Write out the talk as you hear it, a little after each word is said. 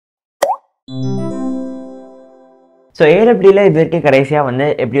So AWTல இது வரைக்கும் கடைசியாக வந்து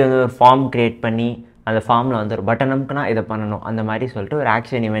எப்படி வந்து ஒரு ஃபார்ம் க்ரியேட் பண்ணி அந்த ஃபார்மில் வந்து ஒரு பட்டன் அமுக்குனா இதை பண்ணணும் அந்த மாதிரி சொல்லிட்டு ஒரு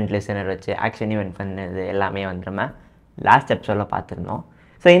ஆக்ஷன் ஈவெண்ட் லிசனர் வச்சு ஆக்ஷன் ஈவெண்ட் பண்ணது எல்லாமே வந்து நம்ம லாஸ்ட் எபிசோடில் பார்த்துருந்தோம்.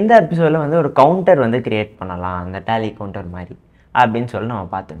 ஸோ இந்த எபிசோடில் வந்து ஒரு கவுண்டர் வந்து க்ரியேட் பண்ணலாம், அந்த டேலி கவுண்டர் மாதிரி அப்படின்னு சொல்லி நம்ம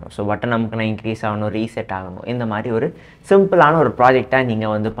பார்த்துருந்தோம். ஸோ பட்டன் அமுக்குனா இன்க்ரீஸ் ஆகணும், ரீசெட் ஆகணும், இந்த மாதிரி ஒரு சிம்பிளான ஒரு ப்ராஜெக்டாக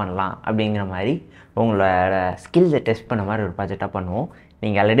நீங்கள் வந்து பண்ணலாம் அப்படிங்கிற மாதிரி உங்களோட ஸ்கில்ஸை டெஸ்ட் பண்ண மாதிரி ஒரு ப்ராஜெக்டாக பண்ணுவோம்.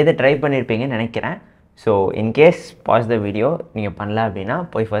 நீங்கள் ஆல்ரெடி இதை ட்ரை பண்ணியிருப்பீங்கன்னு நினைக்கிறேன். So in case pass the video நீங்கள் பண்ணல அப்படின்னா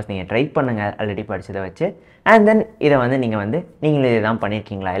போய் ஃபர்ஸ்ட் நீங்கள் ட்ரை பண்ணுங்கள் ஆல்ரெடி படித்ததை வச்சு. அண்ட் தென் இதை வந்து நீங்களே இதை தான்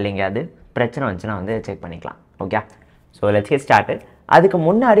பண்ணியிருக்கீங்களா இல்லைங்க அது பிரச்சனை வந்துச்சுன்னா வந்து செக் பண்ணிக்கலாம். Okay, so let's get started. அதுக்கு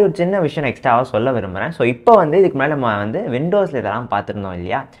முன்னாடி ஒரு சின்ன விஷயம் எக்ஸ்ட்ராவாக சொல்ல விரும்புகிறேன். ஸோ இப்போ வந்து இதுக்கு மேலே நம்ம வந்து விண்டோஸில் இதெல்லாம் பார்த்துருந்தோம்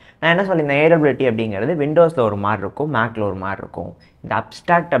இல்லையா. நான் என்ன சொல்லியிருந்தேன், AWT அப்படிங்கிறது விண்டோஸில் ஒரு மாதிரி இருக்கும், மேக்கில் ஒரு மாதிரி இருக்கும். இந்த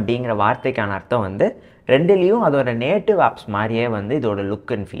அப்ஸ்ட்ராக்ட் அப்படிங்கிற வார்த்தைக்கான அர்த்தம் வந்து ரெண்டுலேயும் அதோட நேட்டிவ் ஆப்ஸ் மாதிரியே வந்து இதோட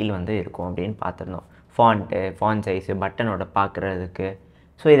லுக் அண்ட் ஃபீல் வந்து இருக்கும் அப்படின்னு பார்த்துருந்தோம். ஃபாண்ட் சைஸு, பட்டனோட பார்க்குறதுக்கு.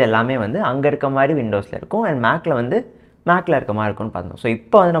 ஸோ இது எல்லாமே வந்து அங்கே இருக்க மாதிரி விண்டோஸில் இருக்கும். அண்ட் மேக்கில் இருக்க மாதிரி இருக்கும்னு பார்த்தோம். ஸோ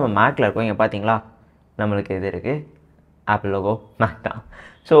இப்போ வந்து நம்ம மேக்கில் இருக்கோம். இங்கே பார்த்தீங்களா நம்மளுக்கு இது இருக்குது, ஆப்பிள் லோகோ, மேக் தான்.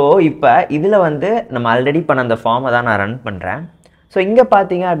 ஸோ இப்போ இதில் வந்து நம்ம ஆல்ரெடி பண்ண அந்த ஃபார்மை தான் நான் ரன் பண்ணுறேன். ஸோ இங்கே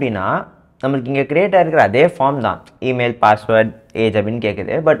பார்த்தீங்க அப்படின்னா நம்மளுக்கு இங்கே க்ரியேட் ஆகிருக்கிற அதே ஃபார்ம் தான், இமெயில், பாஸ்வேர்ட், ஏஜ் அப்படின்னு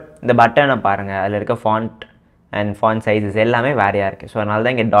கேட்குது. பட் இந்த பட்டனை பாருங்கள், அதில் இருக்க ஃபாண்ட் அண்ட் ஃபாண்ட் சைஸஸ் எல்லாமே வேறையாக இருக்குது. ஸோ அதனால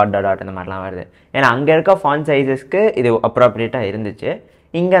தான் இங்கே டாட் இந்த மாதிரிலாம் வருது. ஏன்னா அங்கே இருக்க ஃபாண்ட் சைஸஸ்க்கு இது அப்ராப்ரியேட்டாக இருந்துச்சு.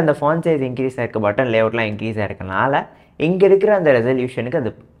 இங்கே அந்த ஃபாண்ட் சைஸ் இன்க்ரீஸ் ஆகிருக்கு, பட்டன் லேஅவுட்லாம் இன்க்ரீஸ் ஆகிருக்கனால இங்கே இருக்கிற அந்த ரெசல்யூஷனுக்கு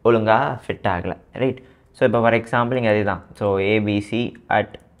அது ஒழுங்காக ஃபிட் ஆகலை, ரைட். ஸோ இப்போ ஃபார் எக்ஸாம்பிள் இங்கே அதுதான். So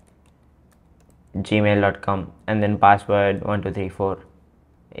abc@gmail.com and then password 1234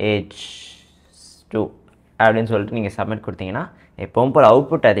 age 2 அப்படின்னு சொல்லிட்டு நீங்கள் சப்மிட் கொடுத்தீங்கன்னா எப்பவும் போல்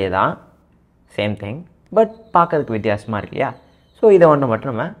அவுட்புட் அதே தான், சேம் திங், பட் பார்க்கறதுக்கு வித்தியாசமாக இருக்கு இல்லையா. ஸோ இதை ஒன்று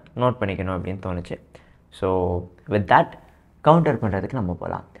மட்டும் நம்ம நோட் பண்ணிக்கணும் அப்படின்னு தோணுச்சு. ஸோ வித் தட் கவுண்டர் பண்ணுறதுக்கு நம்ம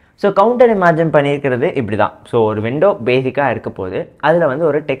போகலாம். ஸோ கவுண்டர் இமேஜின் பண்ணியிருக்கிறது இப்படி தான். ஸோ ஒரு விண்டோ பேசிக்காக இருக்க போது அதில் வந்து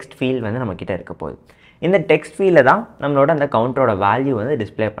ஒரு டெக்ஸ்ட் ஃபீல்ட் வந்து நம்மக்கிட்ட இருக்க போகுது. இந்த டெக்ஸ்ட் ஃபீல்டில் தான் நம்மளோட அந்த கவுண்டரோட வேல்யூ வந்து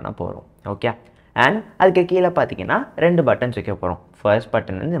டிஸ்பிளே பண்ண போகிறோம். ஓகே, அண்ட் அதுக்கு கீழே பார்த்தீங்கன்னா 2 பட்டன்ஸ் வைக்க போகிறோம். ஃபர்ஸ்ட்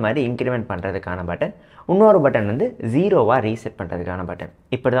பட்டன் வந்து இந்த மாதிரி இன்க்ரிமெண்ட் பண்ணுறதுக்கான பட்டன், இன்னொரு பட்டன் வந்து 0வாக ரீசெட் பண்ணுறதுக்கான பட்டன்.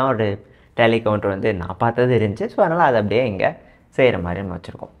 இப்படி தான் ஒரு டேலி கவுண்டர் வந்து நான் பார்த்தது இருந்துச்சு. ஸோ அதனால் அதை அப்படியே இங்கே செய்கிற மாதிரி நம்ம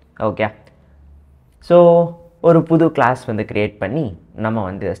வச்சுருக்கோம். ஓகே, ஸோ ஒரு புது கிளாஸ் வந்து க்ரியேட் பண்ணி நம்ம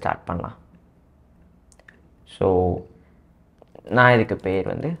வந்து இதை ஸ்டார்ட் பண்ணலாம். ஸோ நான் இதுக்கு பேர்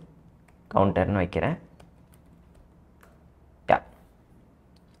வந்து கவுண்டர்னு வைக்கிறேன்.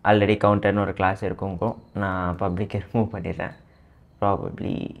 ஆல்ரெடி கவுண்டர்னு ஒரு கிளாஸ் இருக்குங்க, நான் பப்ளிக்கை ரிமூவ் பண்ணிடுறேன்.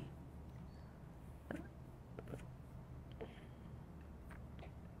 Probably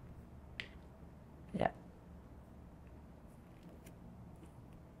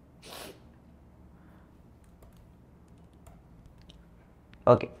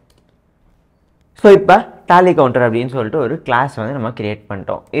okay. ஸோ இப்போ டேலி கவுண்டர் அப்படின்னு சொல்லிட்டு ஒரு கிளாஸ் வந்து நம்ம க்ரியேட்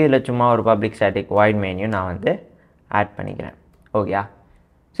பண்ணிட்டோம். இதில் சும்மா ஒரு பப்ளிக் ஸ்டாட்டிக் வாய்ட் மெனு நான் வந்து ஆட் பண்ணிக்கிறேன். ஓகேயா.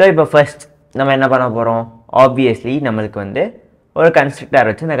 ஸோ இப்போ ஃபர்ஸ்ட் நம்ம என்ன பண்ண போகிறோம், ஆப்வியஸ்லி நம்மளுக்கு வந்து ஒரு கன்ஸ்ட்ரக்டர்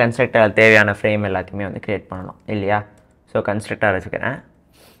வச்சு இந்த கன்ஸ்ட்ரக்டர் தேவையான ஃப்ரேம் எல்லாத்தையுமே வந்து க்ரியேட் பண்ணணும் இல்லையா. ஸோ கன்ஸ்ட்ரக்டர் வச்சுக்கிறேன்.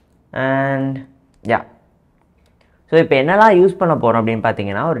 அண்ட் ஸோ இப்போ என்னெல்லாம் யூஸ் பண்ண போகிறோம் அப்படின்னு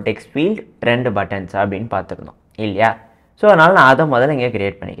பார்த்தீங்கன்னா ஒரு டெக்ஸ்ட் ஃபீல்ட், 2 பட்டன்ஸ் அப்படின்னு பார்த்துருந்தோம் இல்லையா. ஸோ அதனால் நான் அதை முதல்ல இங்கே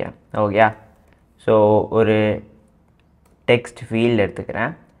க்ரியேட் பண்ணிக்கிறேன். ஓகே, ஸோ ஒரு டெக்ஸ்ட் ஃபீல்டு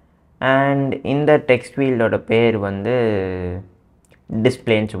எடுத்துக்கிறேன். அண்ட் இந்த டெக்ஸ்ட் ஃபீல்டோட பேர் வந்து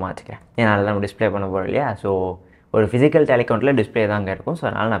டிஸ்பிளேன்னு சும்மா வச்சுக்கிறேன். ஏன்னால் நம்ம டிஸ்பிளே பண்ண போகிறோம் இல்லையா. ஸோ ஒரு ஃபிசிக்கல் டெலிகவுண்டில் டிஸ்பிளே தான் அங்கே இருக்கும். ஸோ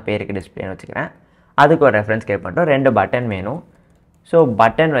அதனால் நான் பேருக்கு டிஸ்பிளேன்னு வச்சுக்கிறேன். அதுக்கு ஒரு ரெஃபரன்ஸ் க்ரியேட் பண்ணிட்டோம். 2 பட்டன் வேணும். ஸோ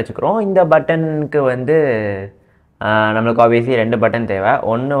பட்டன் வச்சுக்கிறோம். இந்த பட்டனுக்கு வந்து நம்மளுக்கு ஆப்வியஸ்லி 2 பட்டன் தேவை.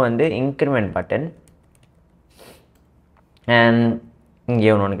 ஒன்று வந்து இன்க்ரிமெண்ட் பட்டன் அண்ட்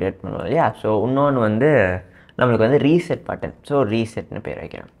இங்கே ஒன்று க்ரியேட் பண்ணுவோம் இல்லையா. ஸோ இன்னொன்று வந்து நம்மளுக்கு வந்து ரீசெட் பட்டன். ஸோ ரீசெட்னு பேர்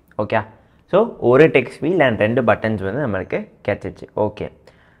வைக்கிறேன். ஓகே, ஸோ ஒரு டெக்ஸ்ட் ஃபீல்ட் அண்ட் 2 பட்டன்ஸ் வந்து நம்மளுக்கு கிடச்சிச்சு. ஓகே,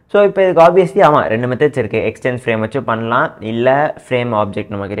 ஸோ இப்போ இதுக்கு ஆப்வியஸ்லி 2 மெத்தட்ஸ் இருக்குது. எக்ஸ்டென்ஸ் ஃப்ரேம் வச்சு பண்ணலாம், இல்லை ஃப்ரேம்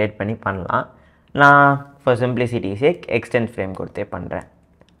ஆப்ஜெக்ட் நம்ம க்ரியேட் பண்ணி பண்ணலாம். நான் for simplicity sake extends frame கொடுத்தே பண்ணுறேன்.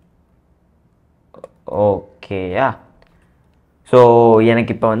 ஓகேயா. ஸோ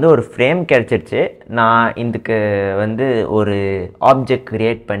எனக்கு இப்போ வந்து ஒரு ஃப்ரேம் கிடச்சிருச்சு. நான் இதுக்கு வந்து ஒரு ஆப்ஜெக்ட்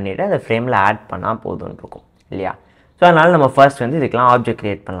க்ரியேட் பண்ணிவிட்டு அந்த ஃப்ரேமில் ஆட் பண்ணால் போதும்னு இருக்கும் இல்லையா. ஸோ அதனால் நம்ம ஃபர்ஸ்ட் வந்து இதுக்கெலாம் ஆப்ஜெக்ட்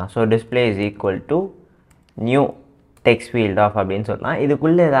க்ரியேட் பண்ணலாம். So display is equal to new text field of அப்படின்னு சொல்லலாம்.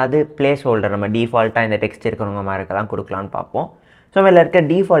 இதுக்குள்ளே ஏதாவது பிளேஸ் ஹோல்டர் நம்ம டிஃபால்ட்டாக இந்த டெக்ஸ்ட் இருக்கிறவங்க மாதிரி இருக்கலாம் கொடுக்கலான்னு பார்ப்போம். ஸோ இதில் இருக்க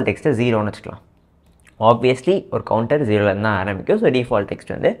டிஃபால்ட் டெக்ஸ்ட்டை 0ன்னு வச்சுக்கலாம். ஆப்வியஸ்லி ஒரு கவுண்டர் 0லேருந்து தான் ஆரம்பிக்கும். ஸோ டிஃபால்ட்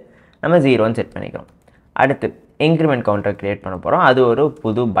டெக்ஸ்ட் வந்து நம்ம 0ன்னு செட் பண்ணிக்கிறோம். அடுத்து இன்க்ரிமெண்ட் கவுண்டர் க்ரியேட் பண்ண போகிறோம். அது ஒரு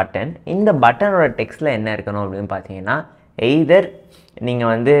புது பட்டன். இந்த பட்டனோட டெக்ஸ்ட்டில் என்ன இருக்கணும் அப்படின்னு பார்த்தீங்கன்னா, எய்தர்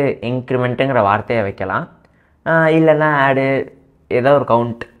நீங்கள் வந்து இன்க்ரிமெண்ட்டுங்கிற வார்த்தையை வைக்கலாம், இல்லைன்னா ஆடு ஏதோ ஒரு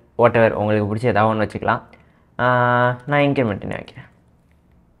கவுண்ட் வாட்டெவர் உங்களுக்கு பிடிச்ச ஏதாவது ஒன்று வச்சுக்கலாம். நான் இன்க்ரிமெண்ட்டுன்னு வைக்கிறேன்.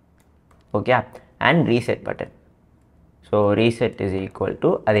 Okay, and reset button. So reset is equal to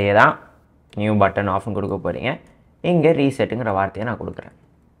அதே தான் நியூ பட்டன் ஆஃப்னு கொடுக்க போகிறீங்க. இங்கே ரீசெட்டுங்கிற வார்த்தையை நான் கொடுக்குறேன்.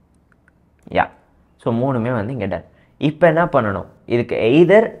 யா, ஸோ மூணுமே வந்து இங்கே டன். இப்போ என்ன பண்ணணும், இதுக்கு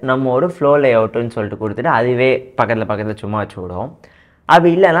எய்தர் நம்ம ஒரு ஃப்ளோ லேஅவுட்டுன்னு சொல்லிட்டு கொடுத்துட்டு அதுவே பக்கத்தில் சும்மா வச்சு விடுவோம்.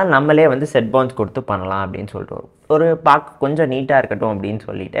 அப்படி இல்லைன்னா நம்மளே வந்து செட் பவுன்ஸ் கொடுத்து பண்ணலாம் அப்படின்னு சொல்லிட்டு வரும். ஒரு பார்க்க கொஞ்சம் நீட்டாக இருக்கட்டும் அப்படின்னு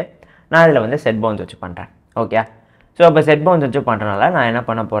சொல்லிவிட்டு நான் இதில் வந்து செட் பவுன்ஸ் வச்சு பண்ணுறேன். ஓகே, ஸோ இப்போ செட் பவுன்ஸ் வச்சு பண்ணுறதுனால நான் என்ன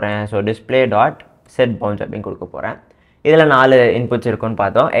பண்ண போகிறேன், so display dot set bounce அப்படின்னு கொடுக்க போகிறேன். இதில் 4 இன்புட்ஸ் இருக்குன்னு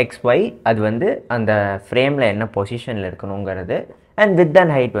பார்த்தோம். XY அது வந்து அந்த ஃப்ரேமில் என்ன பொசிஷனில் இருக்கணுங்கிறது, அண்ட் வித்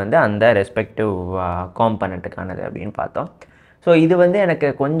அண்ட் ஹைட் வந்து அந்த ரெஸ்பெக்டிவ் காம்பனண்ட்டுக்கானது அப்படின்னு பார்த்தோம். ஸோ இது வந்து எனக்கு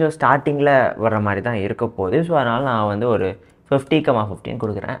கொஞ்சம் ஸ்டார்டிங்கில் வர்ற மாதிரி தான் இருக்க போகுது. ஸோ அதனால் நான் வந்து ஒரு 50,15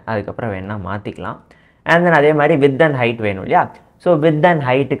 கொடுக்குறேன். அதுக்கப்புறம் வேணால் மாற்றிக்கலாம். அண்ட் தென் அதே மாதிரி வித் அண்ட் ஹைட் வேணும் இல்லையா. ஸோ வித் அண்ட்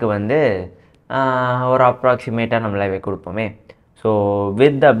ஹைட்டுக்கு வந்து ஒரு அப்ராக்சிமேட்டாக நம்மளாவே கொடுப்போமே. ஸோ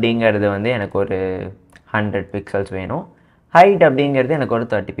வித் அப்படிங்கிறது வந்து எனக்கு ஒரு 100 பிக்சல்ஸ் வேணும். ஹைட் அப்படிங்கிறது எனக்கு ஒரு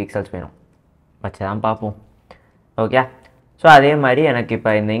 30 பிக்சல்ஸ் வேணும். வச்சு தான் பார்ப்போம். ஓகே, ஸோ அதே மாதிரி எனக்கு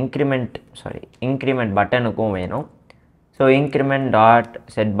இப்போ இந்த இன்க்ரிமெண்ட் பட்டனுக்கும் வேணும். So increment dot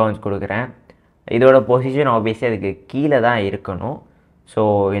set bounce கொடுக்குறேன். இதோட பொசிஷன் ஆப்வியஸ்லி அதுக்கு கீழே தான் இருக்கணும். ஸோ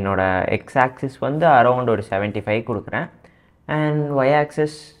என்னோடய எக்ஸ் ஆக்சிஸ் வந்து அரௌண்ட் ஒரு 75 கொடுக்குறேன். And Y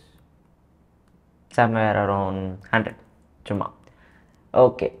axis somewhere around 100 சும்மா.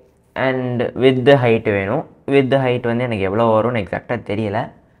 ஓகே, அண்ட் வித் ஹைட் வேணும். வித் ஹைட் வந்து எனக்கு எவ்வளோ வரும்னு எக்ஸாக்டாக தெரியல,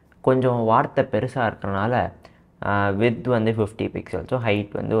 கொஞ்சம் வார்த்தை பெருசாக இருக்கிறனால வித் வந்து 50 பிக்சல்ஸும்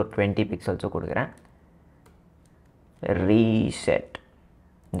ஹைட் வந்து ஒரு 20 பிக்சல்ஸும் கொடுக்குறேன். Reset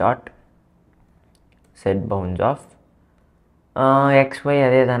dot set bounce of XY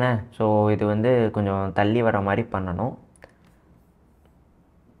அதே தானே. ஸோ இது வந்து கொஞ்சம் தள்ளி வர மாதிரி பண்ணணும்.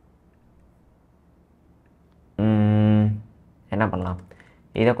 என்ன பண்ணலாம்,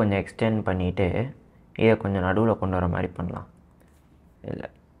 இதை கொஞ்சம் எக்ஸ்டெண்ட் பண்ணிவிட்டு இதை கொஞ்சம் நடுவில் கொண்டு வர மாதிரி பண்ணலாம். இல்லை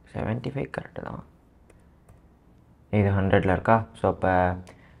 75 கரெக்டு தான், இது 100ல் இருக்கா. ஸோ அப்போ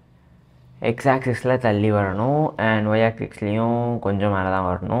எக்ஸ் ஆக்சிஸில் தள்ளி வரணும், அண்ட் ஒய் ஆக்சிஸ்லேயும் கொஞ்சம் மேலே தான்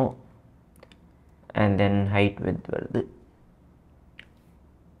வரணும். அண்ட் தென் ஹைட் வித் வருது.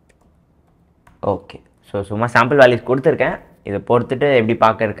 ஓகே, ஸோ சும்மா சாம்பிள் வேல்யூஸ் கொடுத்துருக்கேன். இதை பொறுத்துட்டு எப்படி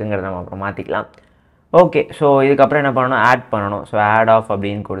பார்க்க இருக்குங்கிறத நம்ம அப்புறம் மாற்றிக்கலாம். ஓகே, ஸோ இதுக்கப்புறம் என்ன பண்ணணும், ஆட் பண்ணணும். ஸோ ஆட் ஆஃப்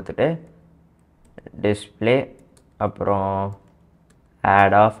அப்படின்னு கொடுத்துட்டு டிஸ்பிளே, அப்புறம்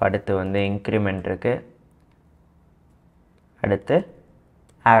ஆட் ஆஃப், அடுத்து வந்து இன்க்ரிமெண்ட் இருக்குது, அடுத்து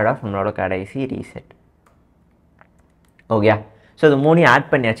ஆட் ஆஃப் நம்மளோட கடைசி ரீசெட். ஓகே, ஸோ இது 3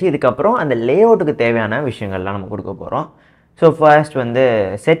 ஆட் பண்ணியாச்சு. இதுக்கப்புறம் அந்த லேஅவுட்டுக்கு தேவையான விஷயங்கள்லாம் நம்ம கொடுக்க போகிறோம். ஸோ ஃபர்ஸ்ட் வந்து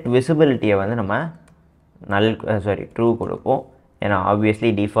செட் விசிபிலிட்டியை வந்து நம்ம ட்ரூ கொடுப்போம். ஏன்னா ஆப்வியஸ்லி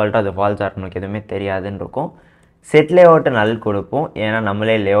டிஃபால்ட்டாக அது ஃபால்ஸாக நம்மளுக்கு எதுவுமே தெரியாதுன்னு இருக்கும். செட் லேஅவுட்டை நல் கொடுப்போம், ஏன்னா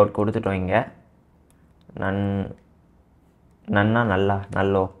நம்மளே லேஅவுட் கொடுத்துட்டோம் இங்கே.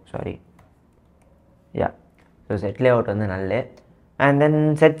 நல்லோ யா. ஸோ செட் லேஅவுட் வந்து நல்ல. அண்ட் தென்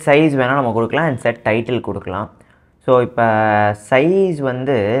செட் சைஸ் வேணால் நம்ம கொடுக்கலாம், அண்ட் செட் டைட்டில் கொடுக்கலாம். ஸோ இப்போ சைஸ்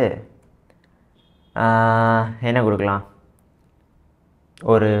வந்து என்ன கொடுக்கலாம்,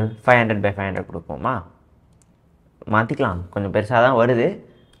 ஒரு 500x500 கொடுப்போமா. மாற்றிக்கலாம், கொஞ்சம் பெருசாக தான் வருது,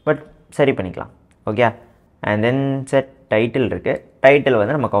 பட் சரி பண்ணிக்கலாம். Okay, and then set title இருக்குது. டைட்டில்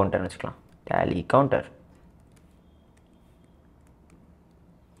வந்து நம்ம கவுண்டர்னு வச்சுக்கலாம், டேலி கவுண்டர்.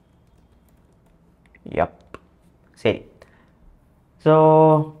 யப், சரி. ஸோ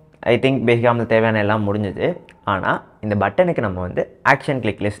ஐ திங்க் பேசிக்காக நம்மளுக்கு தேவையான எல்லாம் முடிஞ்சுது. ஆனால் இந்த பட்டனுக்கு நம்ம வந்து ஆக்ஷன்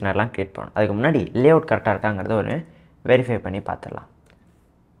கிளிக் லிஸ்னர்லாம் க்ரியேட் பண்ணணும். அதுக்கு முன்னாடி லேஅவுட் கரெக்டாக இருக்காங்கிறத ஒரு வெரிஃபை பண்ணி பார்த்துடலாம்.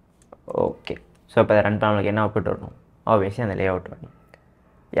 ஓகே, ஸோ இப்போ அதை ரன் பண்ண நம்மளுக்கு என்ன அவுட்புட் வரணும், ஆப்வியஸ்லி அந்த லேஅவுட் வரணும்.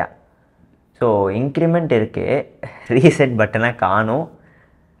 யா, ஸோ இன்க்ரிமெண்ட் இருக்குது, ரீசெட் பட்டனை காணும்.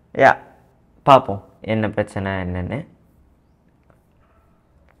 யா, பார்ப்போம் என்ன பிரச்சனை என்னென்னு.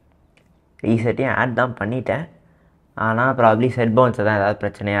 ரீசெட்டையும் ஆட் தான் பண்ணிட்டேன், ஆனால் ப்ராப்ளி செட் பவுன்ஸை தான் ஏதாவது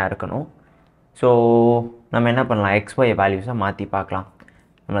பிரச்சனையாக இருக்கணும். ஸோ நம்ம என்ன பண்ணலாம், XY வேல்யூஸை மாற்றி பார்க்கலாம்.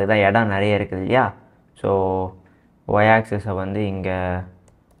 நம்மளுக்கு தான் இடம் நிறைய இருக்குது இல்லையா. ஸோ ஒய் ஆக்சிஸை வந்து இங்கே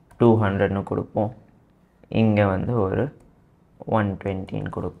 200ன்னு கொடுப்போம், இங்கே வந்து ஒரு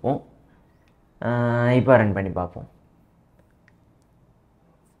 120ன்னு கொடுப்போம். இப்போ ரன் பண்ணி பார்ப்போம்.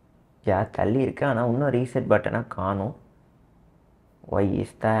 தள்ளி இருக்குது, ஆனால் இன்னும் ரீசெட் பட்டனை காணும். Y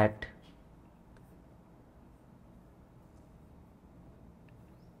is that.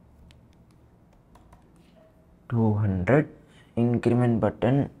 200 increment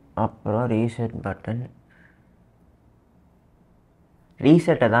button, அப்புறம் ரீசெட் பட்டன்.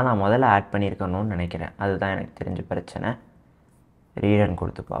 ரீசெட்டை தான் நான் முதல்ல ஆட் பண்ணியிருக்கணும்னு நினைக்கிறேன். அதுதான் எனக்கு தெரிஞ்ச பிரச்சனை. ரீரன்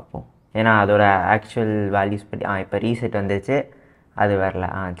கொடுத்து பார்ப்போம். ஏன்னா அதோட ஆக்சுவல் வேல்யூஸ் பற்றி இப்போ ரீசெட் வந்துருச்சு, அது வரல.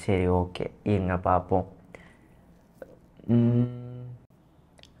 சரி, ஓகே, இருங்க பார்ப்போம்.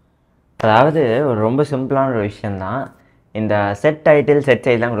 அதாவது ஒரு ரொம்ப சிம்பிளான ஒரு விஷயந்தான். இந்த செட் டைட்டில், செட்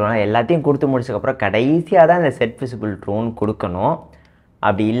சைஸ்லாம் கொடுக்கணும். எல்லாத்தையும் கொடுத்து முடிச்சதுக்கப்புறம் கடைசியாக தான் இந்த செட் விசிபிள் ட்ரோன் கொடுக்கணும்.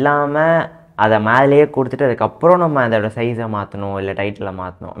 அப்படி இல்லாமல் அதை மேலேயே கொடுத்துட்டு அதுக்கப்புறம் நம்ம அதோட சைஸை மாற்றணும், இல்லை டைட்டிலை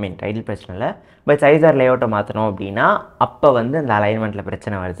மாற்றணும். டைட்டில் பிரச்சனை இல்லை, பட் சைஸ் ஆர் லேஅவுட்டை மாற்றணும் அப்படின்னா அப்போ வந்து இந்த அலைன்மெண்ட்டில்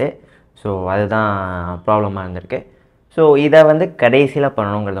பிரச்சனை வருது. ஸோ அதுதான் ப்ராப்ளமாக இருந்திருக்கு. ஸோ இதை வந்து கடைசியில்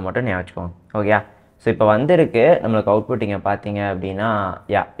பண்ணணுங்கிறத மட்டும் ஞாபகம் வச்சுக்கோங்க. ஓகே. ஸோ இப்போ வந்திருக்கு நம்மளுக்கு அவுட்புட். இங்கே பார்த்தீங்க அப்படின்னா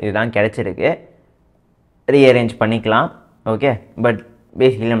இதுதான் கிடச்சிருக்கு. ரீஅரேஞ்ச் பண்ணிக்கலாம். ஓகே, பட்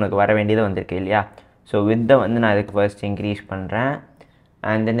பேசிக்கலி நம்மளுக்கு வர வேண்டியது வந்திருக்கு இல்லையா? ஸோ வித்தை வந்து நான் இதுக்கு ஃபர்ஸ்ட் இன்க்ரீஸ் பண்ணுறேன்.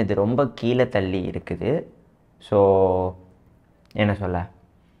 அண்ட் தென் இது ரொம்ப கீழே தள்ளி இருக்குது. ஸோ என்ன சொல்ல,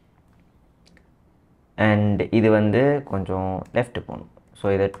 அண்ட் இது வந்து கொஞ்சம் லெஃப்ட் போகணும். ஸோ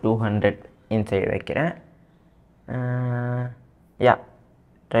இதை 200 இன்சைடு வைக்கிறேன்.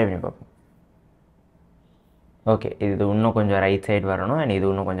 ட்ரை பண்ணி பார்ப்போம். ஓகே, இது இன்னும் கொஞ்சம் ரைட் சைடு வரணும், அண்ட் இது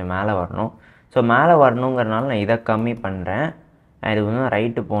இன்னும் கொஞ்சம் மேலே வரணும். ஸோ மேலே வரணுங்கிறனால நான் இதை கம்மி பண்ணுறேன். அண்ட் இது இன்னும்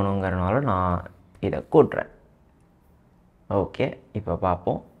ரைட்டு போகணுங்கிறனால நான் இதை கூட்டுறேன். ஓகே, இப்போ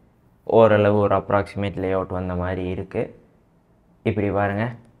பார்ப்போம். ஓரளவு ஒரு அப்ராக்சிமேட் லேஅவுட் வந்த மாதிரி இருக்குது. இப்படி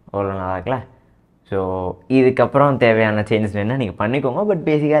பாருங்கள், ஓரளவு நல்லா இருக்குல்ல? ஸோ இதுக்கப்புறம் தேவையான சேஞ்சஸ் வேணால் நீங்கள் பண்ணிக்கோங்க. பட்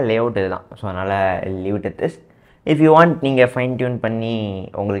பேசிக்காக லேஅவுட் இது தான். ஸோ அதனால் leave it this. If you want நீங்கள் ஃபைன் டியூன் பண்ணி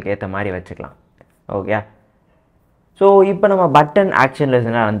உங்களுக்கு ஏற்ற மாதிரி வச்சுக்கலாம். ஓகே. ஸோ இப்போ நம்ம பட்டன் ஆக்ஷன்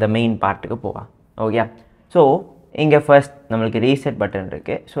லெசனில் அந்த மெயின் பார்ட்டுக்கு போகலாம். ஓகே. ஸோ இங்கே ஃபர்ஸ்ட் நம்மளுக்கு ரீசெட் பட்டன்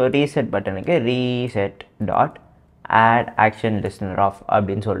இருக்குது. So reset பட்டனுக்கு reset dot out action listener of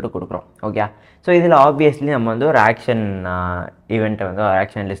அப்படின்னு சொல்லிட்டு கொடுக்குறோம். ஓகே. ஸோ இதில் ஆப்வியஸ்லி நம்ம வந்து ஒரு ஆக்ஷன் ஈவெண்ட்டை வந்து ஒரு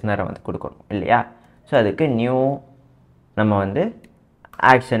ஆக்ஷன் லிஸ்னரை வந்து கொடுக்கணும் இல்லையா? ஸோ அதுக்கு நியூ நம்ம வந்து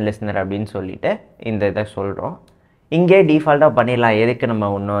ஆக்ஷன் லிஸ்னர் அப்படின்னு சொல்லிவிட்டு இந்த இதை சொல்கிறோம். இங்கே டிஃபால்ட்டாக பண்ணிடலாம், எதுக்கு நம்ம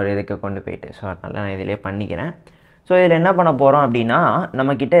இன்னொரு இதுக்கு கொண்டு போயிட்டு. ஸோ அதனால் நான் இதிலே பண்ணிக்கிறேன். ஸோ இதில் என்ன பண்ண போகிறோம் அப்படின்னா,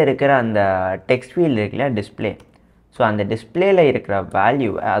 நம்மக்கிட்ட இருக்கிற அந்த டெக்ஸ்ட் ஃபீல்டு இருக்கு இல்லையா, டிஸ்பிளே. ஸோ அந்த டிஸ்பிளேயில் இருக்கிற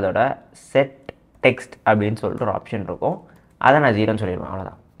வேல்யூவை அதோட செட் டெக்ஸ்ட் அப்படின்னு சொல்லிட்டு ஒரு ஆப்ஷன் இருக்கும். அதை நான் 0ன்னு சொல்லிடுவேன்.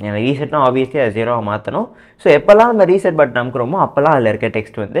 அவ்வளோதான். எனக்கு ரீசெட்னா ஆப்வியஸ்லி அதை 0வாக மாற்றணும். ஸோ எப்போல்லாம் நம்ம ரீசெட் பட்டன் அமுக்குறோமோ அப்போல்லாம் அதில் இருக்க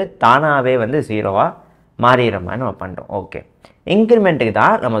டெக்ஸ்ட் வந்து தானாகவே வந்து 0வாக மாறிடுற மாதிரி நம்ம பண்ணுறோம். ஓகே. இன்க்ரிமெண்ட்டுக்கு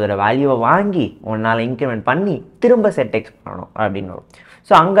தான் நம்ம அதோட வேல்யூவை வாங்கி ஒன்றால் இன்க்ரிமெண்ட் பண்ணி திரும்ப செட் டெக்ஸ்ட் பண்ணணும் அப்படின்னு வரும்.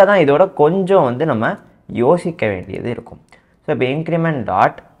 ஸோ அங்கே தான் இதோட கொஞ்சம் வந்து நம்ம யோசிக்க வேண்டியது இருக்கும். ஸோ இப்போ இன்க்ரிமெண்ட்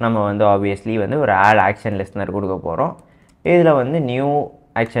டாட் நம்ம வந்து ஆப்வியஸ்லி வந்து ஒரு ஆட் ஆக்ஷன் லிஸ்னர் கொடுக்க போகிறோம். இதில் வந்து நியூ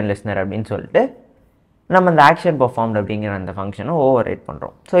ஆக்ஷன் லிஸ்னர் அப்படின்னு சொல்லிட்டு நம்ம அந்த ஆக்ஷன் பெர்ஃபார்ம்ட் அப்படிங்கிற அந்த ஃபங்க்ஷனை ஓவர் ரைட்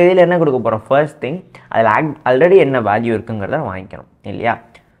பண்ணுறோம். ஸோ இதில் என்ன கொடுக்க போகிறோம், ஃபர்ஸ்ட் திங் அதில் ஆல்ரெடி என்ன வேல்யூ இருக்குங்கிறத வாங்கிக்கணும் இல்லையா?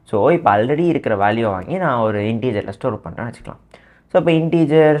 ஸோ இப்போ ஆல்ரெடி இருக்கிற வேல்யூவை வாங்கி நான் ஒரு இன்டீஜரில் ஸ்டோர் பண்ணுறேன்னு வச்சுக்கலாம். ஸோ இப்போ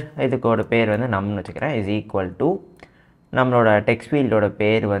இன்டீஜர் இதுக்கோட பேர் வந்து நம்னு வச்சுக்கிறேன். இஸ் ஈக்குவல் டு நம்மளோட டெக்ஸ்ட் ஃபீல்டோட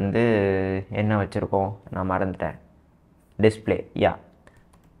பேர் வந்து என்ன வச்சுருக்கோம், நான் மறந்துட்டேன், display.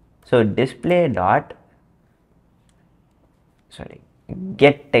 So display dot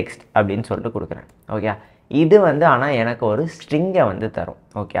get text அப்படின்னு சொல்லிட்டு கொடுக்குறேன். ஓகே. இது வந்து ஆனால் எனக்கு ஒரு ஸ்ட்ரிங்கை வந்து தரும்.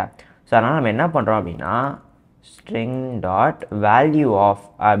 ஓகே. ஸோ அதனால் நம்ம என்ன பண்ணுறோம் அப்படின்னா ஸ்ட்ரிங் டாட் வேல்யூ ஆஃப்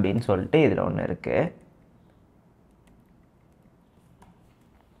அப்படின்னு சொல்லிட்டு இதில் ஒன்று இருக்குது.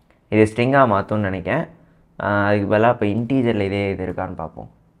 இது ஸ்ட்ரிங்காக மாற்றும்னு நினைக்கிறேன். அதுக்கு பதிலாக இப்போ இன்டீஜரில் இதே இது இருக்கான்னு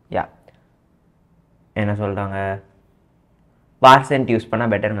பார்ப்போம். என்ன சொல்கிறாங்க, பார்சென்ட் யூஸ்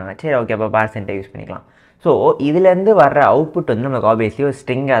பண்ணால் பெட்டர்னு நினச்சி ஓகே அப்போ பார்சென்ட்டை யூஸ் பண்ணிக்கலாம். ஸோ இதுலேருந்து வர்ற அவுட்புட் வந்து நம்மளுக்கு ஆப்வியஸ்லி ஒரு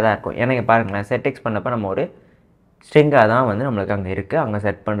ஸ்ட்ரிங்காக தான் இருக்கும். எனக்கு பாருங்களேன், செட் டெக்ஸ்ட் பண்ணப்போ நம்ம ஒரு ஸ்ட்ரிங்காக தான் வந்து நம்மளுக்கு அங்கே இருக்குது. அங்கே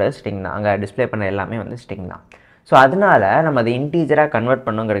செட் பண்ணுறது ஸ்ட்ரிங் தான், அங்கே டிஸ்பிளே பண்ண எல்லாமே வந்து ஸ்ட்ரிங் தான். ஸோ அதனால் நம்ம அதை இன்டீஜராக கன்வெர்ட்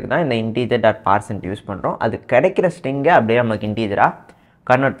பண்ணுங்கிறதுக்கு தான் இந்த இன்டீஜர் டாட் பார்சென்ட் யூஸ் பண்ணுறோம். அது கிடைக்கிற ஸ்ட்ரிங்கை அப்படியே நம்மளுக்கு இன்டீஜராக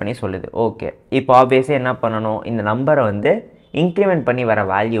கன்வெர்ட் பண்ணி சொல்லுது. ஓகே. இப்போ ஆப்வியஸாக என்ன பண்ணணும், இந்த நம்பரை வந்து இன்க்ரிமெண்ட் பண்ணி வர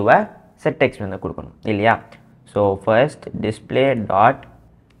வேல்யூவை செட் டெக்ஸ்ட் வந்து கொடுக்கணும் இல்லையா? ஸோ ஃபர்ஸ்ட் டிஸ்பிளே டாட்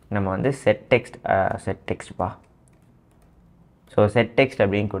நம்ம வந்து செட் டெக்ஸ்ட்பா. ஸோ செட் டெக்ஸ்ட்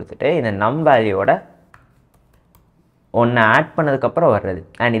அப்படின்னு கொடுத்துட்டு இந்த நம் வேல்யூவோட ஒன்று ஆட் பண்ணதுக்கப்புறம் வர்றது.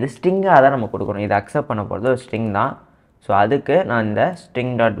 அண்ட் இது ஸ்ட்ரிங்காக தான் நம்ம கொடுக்கணும். இது அக்செப்ட் பண்ண போகிறது ஒரு ஸ்ட்ரிங் தான். ஸோ அதுக்கு நான் இந்த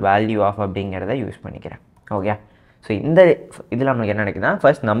ஸ்ட்ரிங் டாட் வேல்யூ ஆஃப் அப்படிங்கிறத யூஸ் பண்ணிக்கிறேன். ஓகே. ஸோ இந்த இதில் நம்மளுக்கு என்ன நடக்குதுன்னா,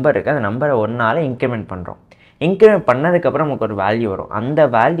 ஃபர்ஸ்ட் நம்பர் இருக்குது, அந்த நம்பரை ஒன்றால் இன்க்ரிமெண்ட் பண்ணுறோம். இன்க்ரிமெண்ட் பண்ணதுக்கப்புறம் நமக்கு ஒரு வேல்யூ வரும். அந்த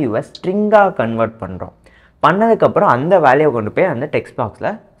வேல்யூவை ஸ்ட்ரிங்காக கன்வெர்ட் பண்ணுறோம். பண்ணதுக்கப்புறம் அந்த வேல்யூவை கொண்டு போய் அந்த டெக்ஸ்ட்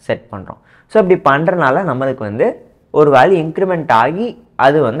பாக்ஸில் செட் பண்ணுறோம். ஸோ இப்படி பண்ணுறனால நம்மளுக்கு வந்து ஒரு வேல்யூ இன்க்ரிமெண்ட் ஆகி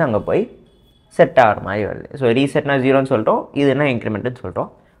அது வந்து அங்கே போய் செட் ஆகிற மாதிரி வருது. ஸோ ரீசெட்னா 0ன்னு சொல்லிட்டோம், இதுனா இன்க்ரிமெண்ட்டுன்னு சொல்லிட்டோம்.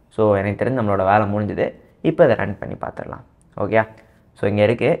 ஸோ எனக்கு தெரிஞ்சு நம்மளோட வேலை முடிஞ்சுது. இப்போ இதை ரன் பண்ணி பார்த்துடலாம். ஓகே, ஸோ இங்கே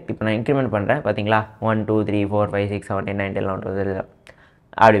இருக்குது. இப்போ நான் இன்க்ரிமெண்ட் பண்ணுறேன் பார்த்தீங்களா, 1 2 3 4 5 6 7 8 9 10 11 12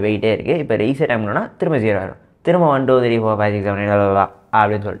 அப்படி போயிட்டே இருக்குது. இப்போ ரீசெட் ஆகணும்னா திரும்ப 0 ஆகிடும். திரும்ப 1 2 3 4 5 6 7 8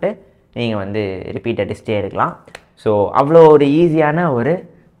 அப்படின்னு சொல்லிட்டு நீங்கள் வந்து ரிப்பீட் அடிச்சுட்டே இருக்கலாம். ஸோ அவ்வளோ ஒரு ஈஸியான ஒரு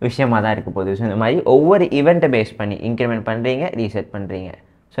விஷயமாக தான் இருக்க போகுது. ஸோ இந்த மாதிரி ஒவ்வொரு ஈவெண்ட்டை பேஸ் பண்ணி இன்க்ரிமெண்ட் பண்ணுறீங்க, ரீசெட் பண்ணுறீங்க.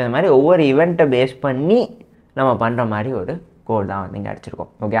 ஸோ இந்த மாதிரி ஒவ்வொரு ஈவெண்ட்டை பேஸ் பண்ணி நம்ம பண்ணுற மாதிரி ஒரு கோட் தான் வந்து இங்கே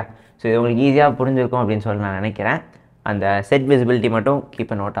அடிச்சிருக்கோம். ஓகே, ஸோ இது உங்களுக்கு ஈஸியாக புரிஞ்சிருக்கும் அப்படின்னு சொல்லி நான் நினைக்கிறேன். அந்த செட் விசிபிலிட்டி மட்டும்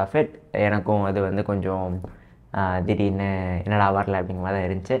keep a note of it. எனக்கும் அது வந்து கொஞ்சம் திடீர்னு என்னடா வரல அப்படிங்கிற மாதிரி தான்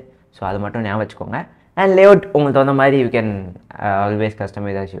இருந்துச்சு. ஸோ அது மட்டும் ஞாபகம் வச்சுக்கோங்க. அண்ட் லேஅவுட் உங்களுக்கு தகுந்த மாதிரி you can always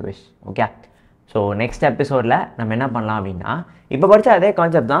customise as you wish. Okay, so next எபிசோடில் நம்ம என்ன பண்ணலாம் அப்படின்னா, இப்போ படித்த அதே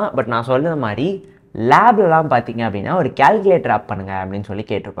கான்செப்ட் தான், பட் நான் சொல்கிற மாதிரி லேப்லலாம் பார்த்தீங்க அப்படின்னா ஒரு கேல்குலேட்டர் ஆப் பண்ணுங்கள் அப்படின்னு சொல்லி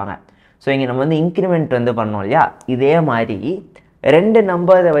கேட்டிருப்பாங்க. ஸோ இங்கே நம்ம வந்து இன்க்ரிமெண்ட் வந்து பண்ணோம் இல்லையா, இதே மாதிரி 2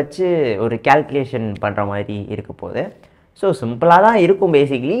 நம்பரை வச்சு ஒரு கேல்குலேஷன் பண்ணுற மாதிரி இருக்க போகுது. ஸோ சிம்பிளாக தான் இருக்கும்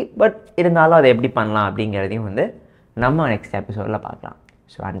பேசிக்லி, பட் இருந்தாலும் அதை எப்படி பண்ணலாம் அப்படிங்கிறதையும் வந்து நம்ம நெக்ஸ்ட் எபிசோடில் பார்க்கலாம்.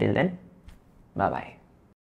 ஸோ அண்டில் தென், பாய்.